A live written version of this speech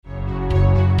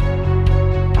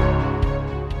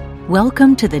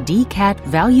Welcome to the DCAT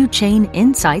Value Chain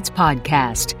Insights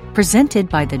Podcast, presented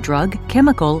by the Drug,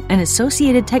 Chemical, and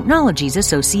Associated Technologies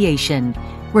Association,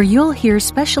 where you'll hear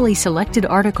specially selected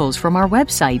articles from our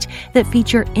website that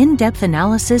feature in-depth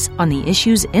analysis on the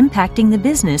issues impacting the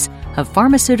business of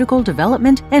pharmaceutical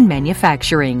development and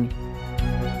manufacturing.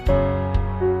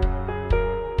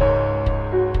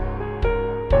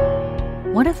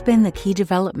 What have been the key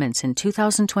developments in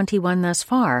 2021 thus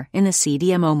far in the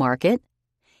CDMO market?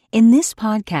 In this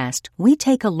podcast, we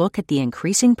take a look at the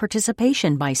increasing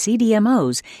participation by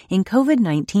CDMOs in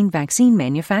COVID-19 vaccine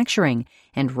manufacturing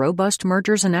and robust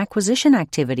mergers and acquisition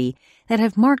activity that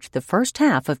have marked the first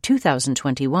half of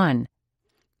 2021.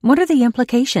 What are the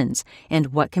implications, and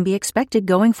what can be expected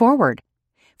going forward?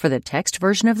 For the text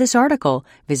version of this article,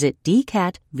 visit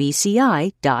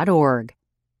dcatvci.org.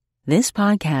 This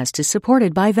podcast is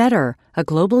supported by Vetter, a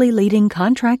globally leading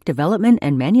contract development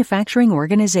and manufacturing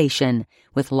organization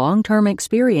with long-term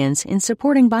experience in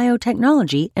supporting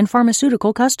biotechnology and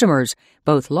pharmaceutical customers,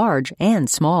 both large and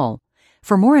small.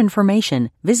 For more information,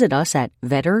 visit us at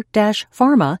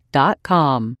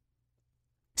vetter-pharma.com.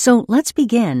 So let's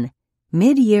begin.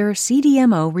 Mid-Year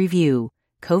CDMO Review,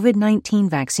 COVID-19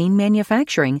 Vaccine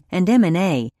Manufacturing and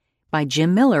M&A by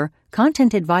Jim Miller,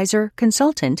 Content Advisor,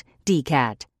 Consultant,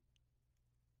 DCAT.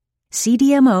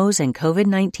 CDMOs and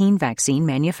COVID-19 vaccine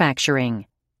manufacturing.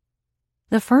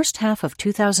 The first half of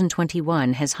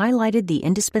 2021 has highlighted the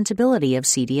indispensability of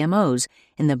CDMOs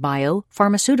in the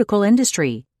biopharmaceutical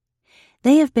industry.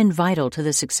 They have been vital to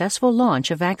the successful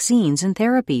launch of vaccines and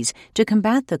therapies to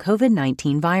combat the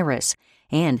COVID-19 virus,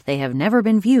 and they have never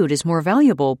been viewed as more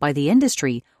valuable by the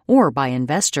industry or by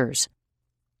investors.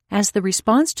 As the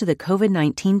response to the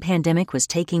COVID-19 pandemic was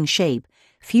taking shape,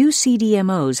 few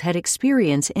CDMOs had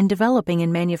experience in developing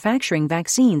and manufacturing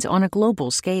vaccines on a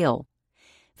global scale.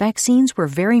 Vaccines were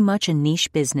very much a niche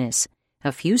business.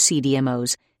 A few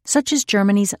CDMOs, such as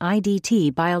Germany's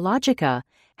IDT Biologica,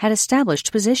 had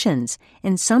established positions,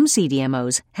 and some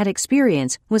CDMOs had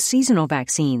experience with seasonal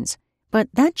vaccines, but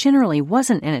that generally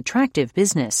wasn't an attractive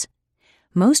business.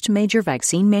 Most major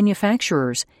vaccine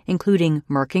manufacturers, including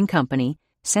Merck & Company,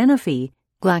 Sanofi,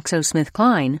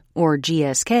 GlaxoSmithKline, or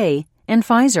GSK, and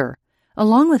Pfizer,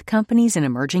 along with companies in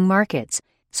emerging markets,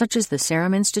 such as the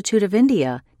Serum Institute of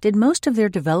India, did most of their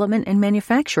development and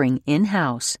manufacturing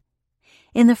in-house.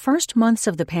 In the first months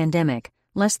of the pandemic,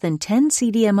 less than 10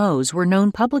 CDMOs were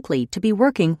known publicly to be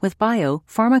working with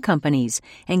pharma companies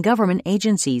and government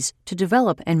agencies to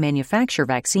develop and manufacture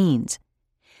vaccines.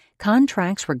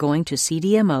 Contracts were going to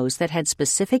CDMOs that had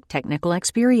specific technical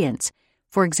experience,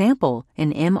 for example,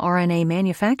 an mRNA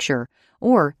manufacturer,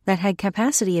 or that had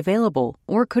capacity available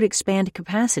or could expand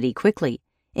capacity quickly,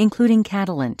 including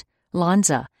Catalent,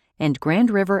 Lonza, and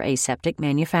Grand River Aseptic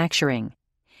Manufacturing.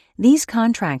 These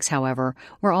contracts, however,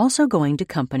 were also going to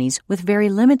companies with very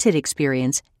limited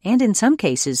experience and, in some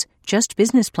cases, just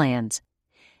business plans.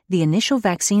 The initial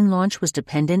vaccine launch was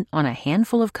dependent on a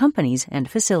handful of companies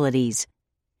and facilities.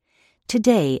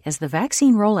 Today, as the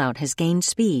vaccine rollout has gained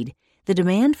speed, the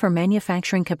demand for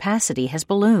manufacturing capacity has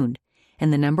ballooned,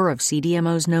 and the number of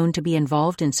CDMOs known to be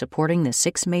involved in supporting the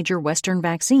 6 major Western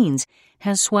vaccines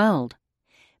has swelled.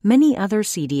 Many other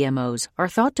CDMOs are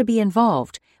thought to be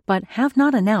involved, but have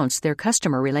not announced their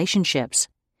customer relationships.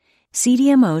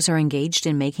 CDMOs are engaged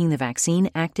in making the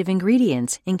vaccine active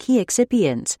ingredients and key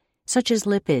excipients, such as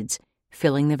lipids,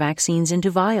 filling the vaccines into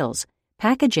vials,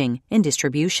 packaging, and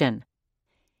distribution.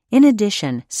 In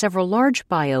addition, several large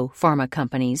biopharma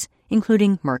companies,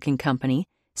 including Merck & Company,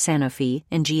 Sanofi,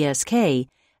 and GSK,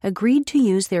 agreed to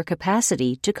use their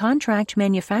capacity to contract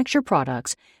manufacture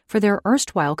products for their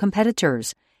erstwhile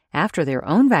competitors after their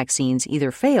own vaccines either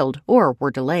failed or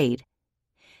were delayed.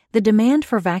 The demand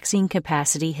for vaccine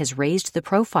capacity has raised the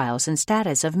profiles and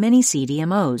status of many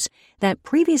CDMOs that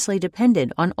previously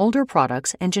depended on older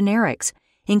products and generics,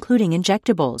 including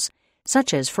injectables,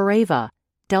 such as Fareva,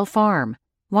 Delpharm,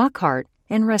 Wockhardt,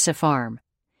 and Recipharm.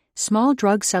 Small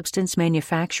drug substance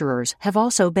manufacturers have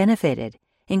also benefited,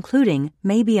 including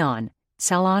Mabion,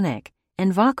 Salonic,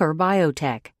 and Vacher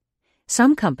Biotech.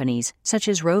 Some companies, such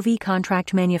as Rovi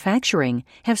Contract Manufacturing,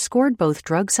 have scored both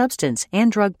drug substance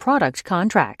and drug product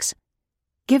contracts.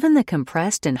 Given the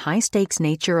compressed and high-stakes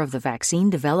nature of the vaccine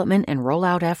development and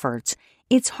rollout efforts,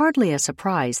 it's hardly a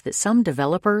surprise that some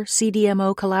developer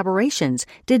CDMO collaborations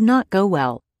did not go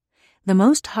well. The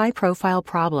most high-profile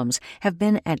problems have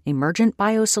been at Emergent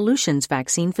BioSolutions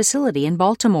vaccine facility in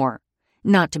Baltimore,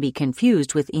 not to be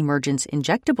confused with Emergent's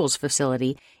Injectables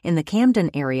facility in the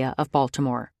Camden area of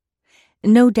Baltimore.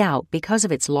 No doubt because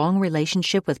of its long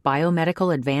relationship with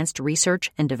Biomedical Advanced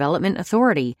Research and Development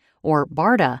Authority, or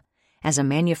BARDA, As a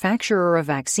manufacturer of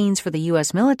vaccines for the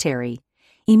U.S. military,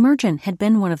 Emergent had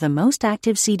been one of the most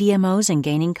active CDMOs in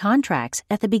gaining contracts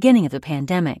at the beginning of the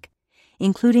pandemic,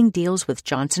 including deals with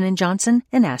Johnson & Johnson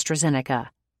and AstraZeneca.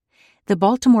 The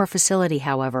Baltimore facility,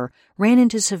 however, ran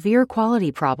into severe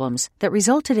quality problems that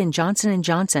resulted in Johnson &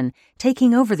 Johnson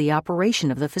taking over the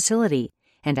operation of the facility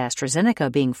and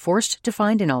AstraZeneca being forced to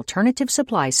find an alternative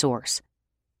supply source.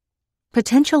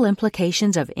 Potential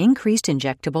implications of increased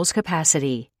injectables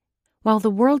capacity. While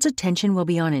the world's attention will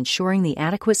be on ensuring the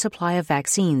adequate supply of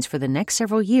vaccines for the next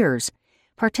several years,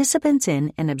 participants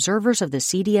in and observers of the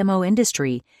CDMO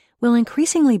industry will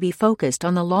increasingly be focused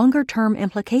on the longer-term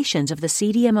implications of the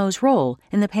CDMO's role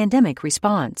in the pandemic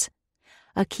response.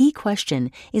 A key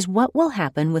question is what will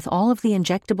happen with all of the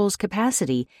injectables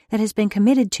capacity that has been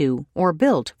committed to or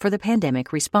built for the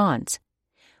pandemic response.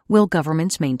 Will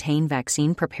governments maintain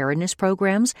vaccine preparedness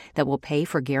programs that will pay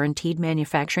for guaranteed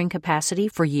manufacturing capacity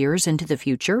for years into the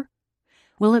future?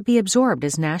 Will it be absorbed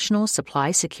as national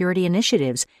supply security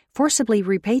initiatives forcibly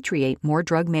repatriate more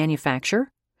drug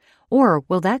manufacture? Or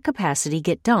will that capacity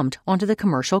get dumped onto the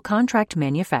commercial contract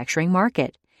manufacturing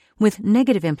market, with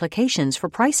negative implications for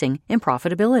pricing and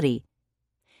profitability?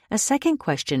 A second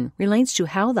question relates to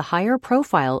how the higher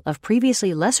profile of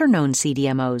previously lesser-known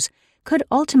CDMOs could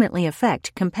ultimately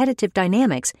affect competitive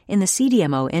dynamics in the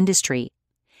CDMO industry.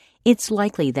 It's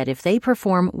likely that if they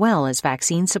perform well as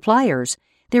vaccine suppliers,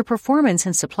 their performance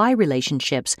and supply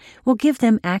relationships will give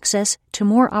them access to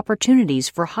more opportunities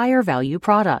for higher value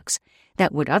products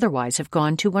that would otherwise have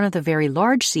gone to one of the very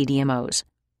large CDMOs.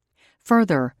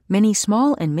 Further, many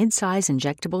small and mid-size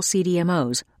injectable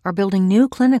CDMOs are building new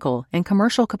clinical and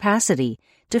commercial capacity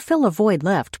to fill a void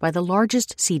left by the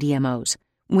largest CDMOs,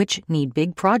 which need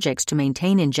big projects to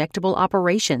maintain injectable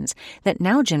operations that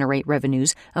now generate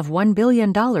revenues of $1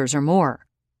 billion or more.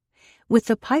 With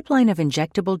the pipeline of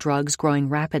injectable drugs growing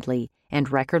rapidly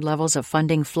and record levels of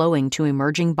funding flowing to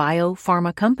emerging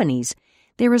biopharma companies,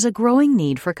 there is a growing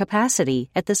need for capacity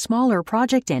at the smaller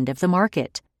project end of the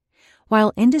market.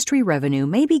 While industry revenue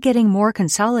may be getting more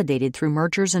consolidated through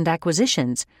mergers and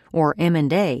acquisitions, or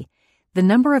M&A, the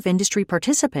number of industry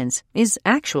participants is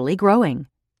actually growing.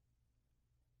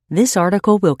 This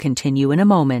article will continue in a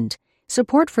moment.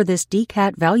 Support for this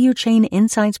DCAT Value Chain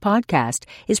Insights podcast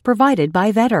is provided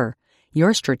by Vetter,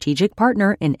 your strategic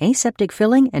partner in aseptic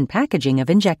filling and packaging of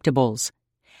injectables.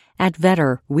 At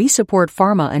Vetter, we support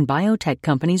pharma and biotech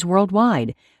companies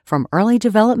worldwide, from early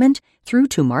development through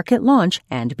to market launch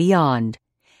and beyond.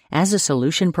 As a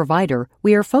solution provider,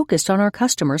 we are focused on our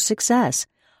customers' success,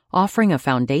 offering a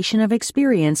foundation of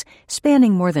experience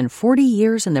spanning more than 40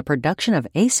 years in the production of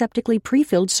aseptically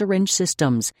prefilled syringe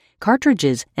systems,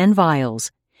 cartridges, and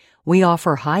vials. We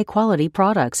offer high-quality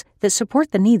products that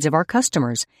support the needs of our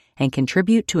customers and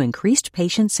contribute to increased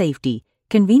patient safety,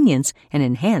 convenience, and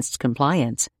enhanced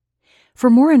compliance. For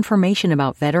more information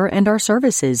about Vetter and our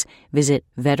services, visit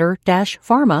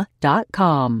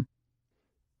vetter-pharma.com.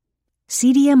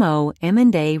 CDMO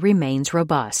M&A remains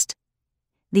robust.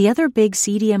 The other big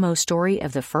CDMO story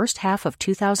of the first half of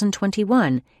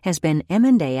 2021 has been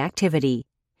M&A activity.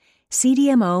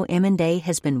 CDMO M&A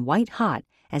has been white-hot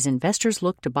as investors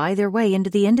look to buy their way into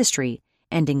the industry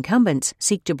and incumbents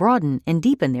seek to broaden and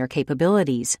deepen their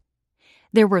capabilities.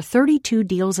 There were 32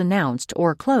 deals announced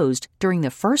or closed during the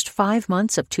first 5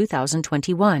 months of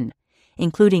 2021,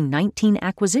 including 19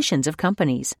 acquisitions of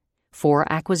companies, 4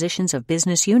 acquisitions of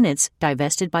business units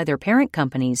divested by their parent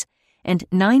companies, and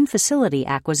 9 facility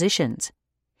acquisitions.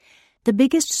 The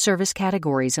biggest service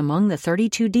categories among the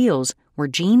 32 deals were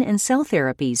gene and cell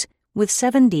therapies, with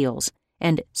 7 deals,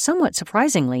 and, somewhat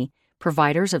surprisingly,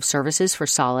 providers of services for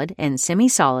solid and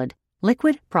semi-solid,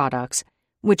 liquid products,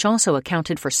 which also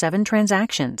accounted for 7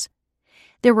 transactions.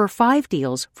 There were 5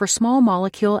 deals for small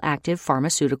molecule active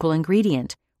pharmaceutical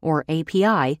ingredient, or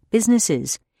API,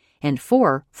 businesses, and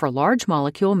 4 for large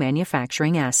molecule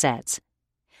manufacturing assets.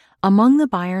 Among the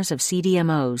buyers of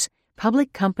CDMOs,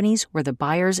 public companies were the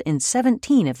buyers in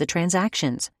 17 of the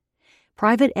transactions.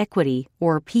 Private equity,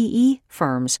 or PE,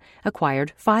 firms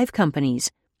acquired 5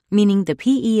 companies, meaning the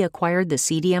PE acquired the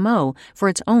CDMO for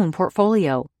its own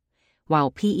portfolio,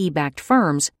 while PE-backed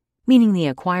firms, meaning the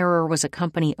acquirer was a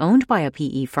company owned by a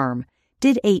PE firm,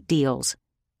 did 8 deals.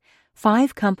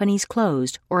 5 companies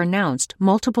closed or announced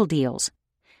multiple deals.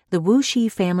 The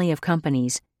WuXi family of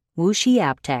companies, WuXi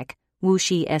AppTec,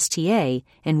 WuXi STA,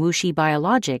 and WuXi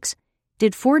Biologics,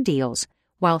 did 4 deals,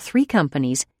 while 3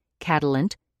 companies,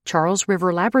 Catalent, Charles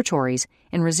River Laboratories,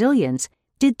 and Resilience,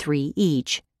 did 3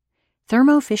 each.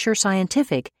 Thermo Fisher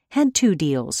Scientific had 2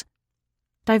 deals.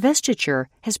 Divestiture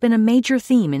has been a major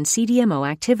theme in CDMO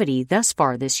activity thus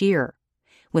far this year.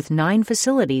 with 9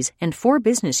 facilities and 4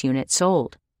 business units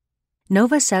sold.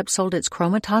 Novacep sold its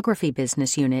chromatography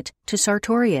business unit to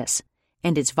Sartorius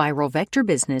and its viral vector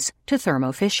business to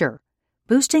Thermo Fisher,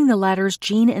 boosting the latter's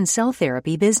gene and cell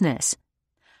therapy business.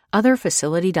 Other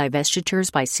facility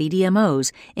divestitures by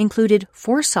CDMOs included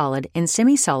 4 solid and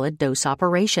semi-solid dose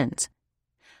operations.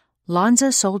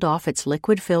 Lonza sold off its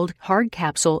liquid-filled hard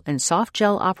capsule and soft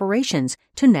gel operations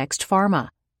to Next Pharma.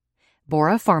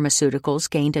 Bora Pharmaceuticals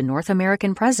gained a North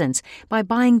American presence by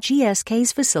buying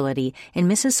GSK's facility in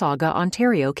Mississauga,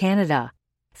 Ontario, Canada.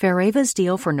 Fareva's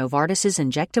deal for Novartis's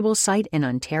injectable site in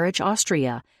Unterich,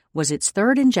 Austria, was its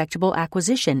 3rd injectable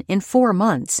acquisition in 4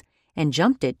 months and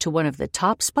jumped it to one of the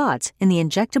top spots in the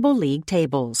injectable league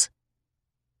tables.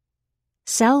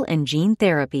 Cell and gene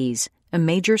therapies, a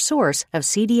major source of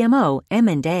CDMO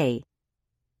M&A.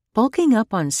 Bulking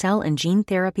up on cell and gene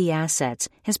therapy assets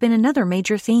has been another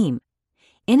major theme.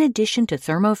 In addition to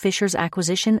Thermo Fisher's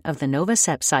acquisition of the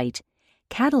Novacep site,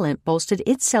 Catalent bolstered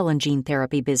its cell and gene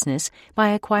therapy business by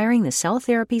acquiring the cell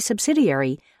therapy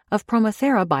subsidiary of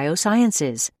Promothera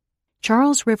Biosciences.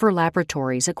 Charles River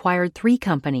Laboratories acquired 3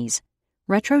 companies,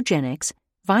 Retrogenics,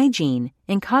 Vigene,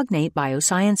 and Cognate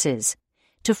Biosciences,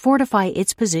 to fortify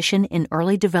its position in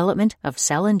early development of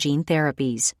cell and gene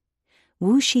therapies.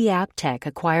 WuXi AppTec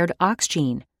acquired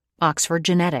Oxgene, Oxford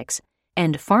Genetics,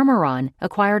 and Pharmaron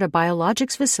acquired a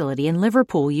biologics facility in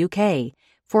Liverpool, UK,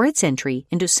 for its entry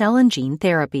into cell and gene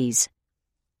therapies.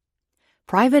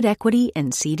 Private equity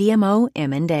and CDMO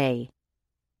M&A.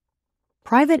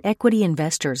 Private equity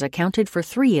investors accounted for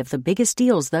 3 of the biggest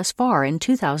deals thus far in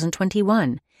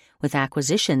 2021, with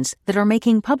acquisitions that are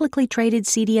making publicly traded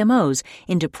CDMOs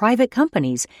into private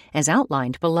companies as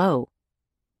outlined below.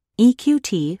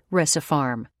 EQT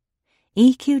Recipharm.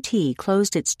 EQT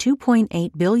closed its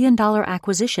 $2.8 billion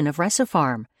acquisition of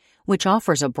Recipharm, which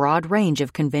offers a broad range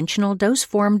of conventional dose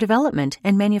form development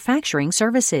and manufacturing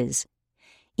services.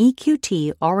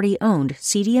 EQT already owned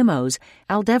CDMOs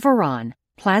Aldebaran,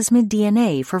 plasmid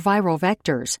DNA for viral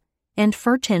vectors, and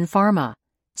Fertin Pharma,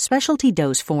 specialty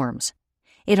dose forms.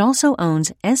 It also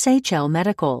owns SHL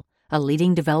Medical, a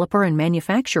leading developer and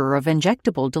manufacturer of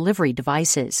injectable delivery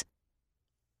devices.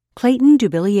 Clayton,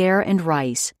 Dubilier &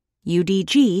 Rice,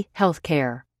 UDG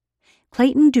Healthcare.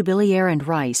 Clayton, Dubilier &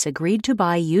 Rice agreed to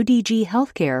buy UDG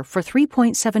Healthcare for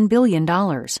 $3.7 billion.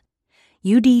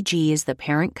 UDG is the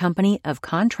parent company of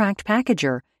contract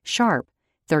packager Sharp,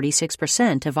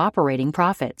 36% of operating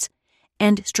profits,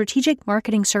 and strategic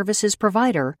marketing services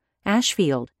provider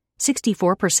Ashfield,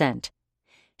 64%.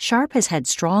 Sharp has had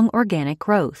strong organic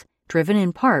growth, driven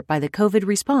in part by the COVID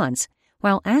response,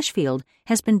 while Ashfield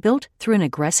has been built through an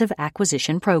aggressive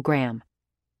acquisition program.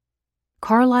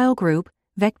 Carlyle Group,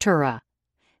 Vectura.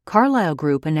 Carlyle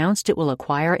Group announced it will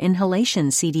acquire inhalation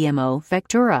CDMO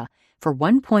Vectura for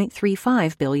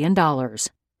 $1.35 billion.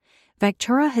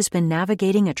 Vectura has been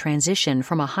navigating a transition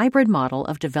from a hybrid model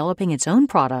of developing its own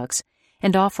products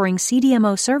and offering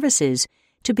CDMO services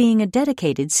to being a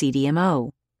dedicated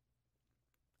CDMO.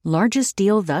 Largest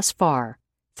deal thus far,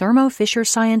 Thermo Fisher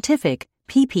Scientific,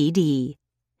 PPD.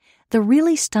 The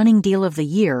really stunning deal of the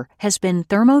year has been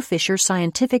Thermo Fisher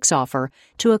Scientific's offer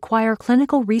to acquire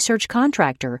clinical research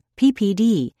contractor,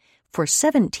 PPD, for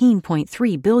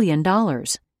 $17.3 billion.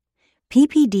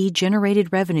 PPD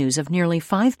generated revenues of nearly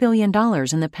 $5 billion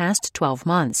in the past 12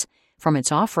 months from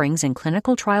its offerings in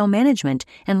clinical trial management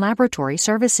and laboratory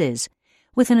services,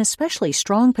 with an especially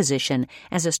strong position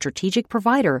as a strategic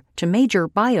provider to major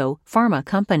bio-pharma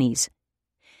companies.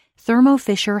 Thermo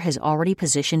Fisher has already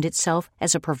positioned itself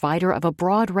as a provider of a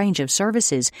broad range of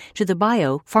services to the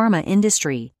bio-pharma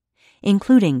industry,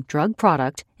 including drug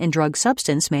product and drug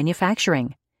substance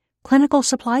manufacturing, clinical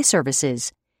supply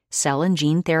services, cell and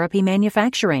gene therapy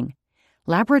manufacturing,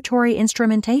 laboratory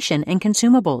instrumentation and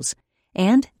consumables,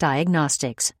 and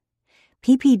diagnostics.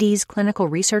 PPD's clinical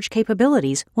research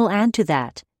capabilities will add to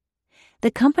that. The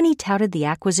company touted the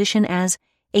acquisition as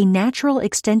a natural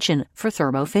extension for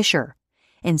Thermo Fisher,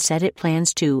 and said it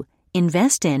plans to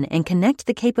invest in and connect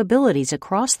the capabilities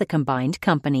across the combined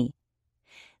company.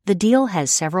 The deal has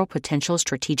several potential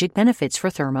strategic benefits for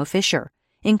Thermo Fisher,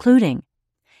 including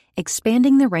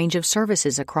expanding the range of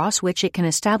services across which it can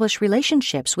establish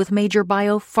relationships with major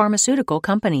biopharmaceutical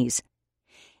companies,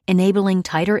 enabling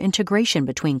tighter integration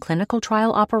between clinical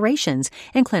trial operations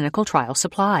and clinical trial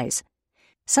supplies.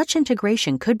 Such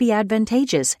integration could be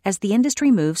advantageous as the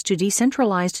industry moves to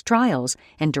decentralized trials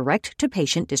and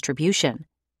direct-to-patient distribution.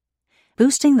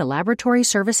 Boosting the laboratory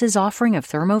services offering of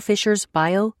Thermo Fisher's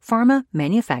bio-pharma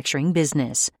manufacturing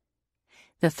business.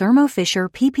 The Thermo Fisher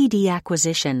PPD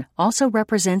acquisition also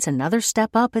represents another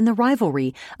step up in the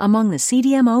rivalry among the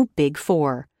CDMO Big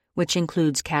Four, which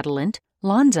includes Catalent,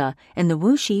 Lonza, and the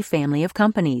WuXi family of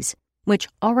companies, which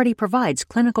already provides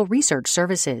clinical research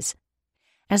services.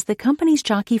 As the companies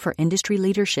jockey for industry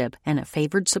leadership and a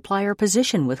favored supplier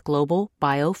position with global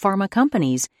biopharma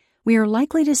companies, we are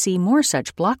likely to see more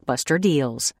such blockbuster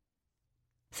deals.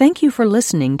 Thank you for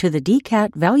listening to the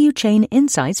DCAT Value Chain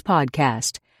Insights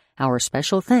podcast. Our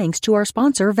special thanks to our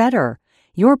sponsor, Vetter,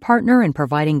 your partner in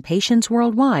providing patients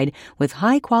worldwide with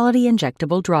high-quality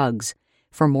injectable drugs.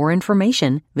 For more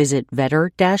information, visit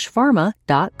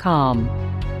vetter-pharma.com.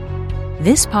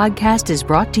 This podcast is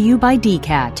brought to you by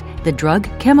DCAT, the Drug,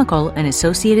 Chemical, and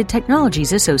Associated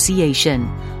Technologies Association.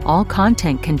 All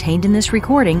content contained in this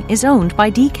recording is owned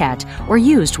by DCAT or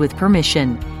used with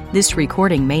permission. This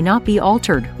recording may not be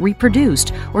altered,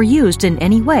 reproduced, or used in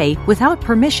any way without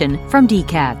permission from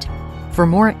DCAT. For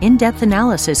more in-depth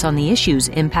analysis on the issues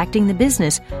impacting the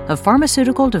business of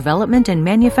pharmaceutical development and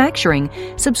manufacturing,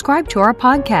 subscribe to our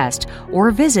podcast or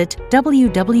visit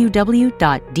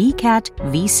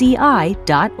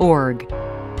www.dcatvci.org.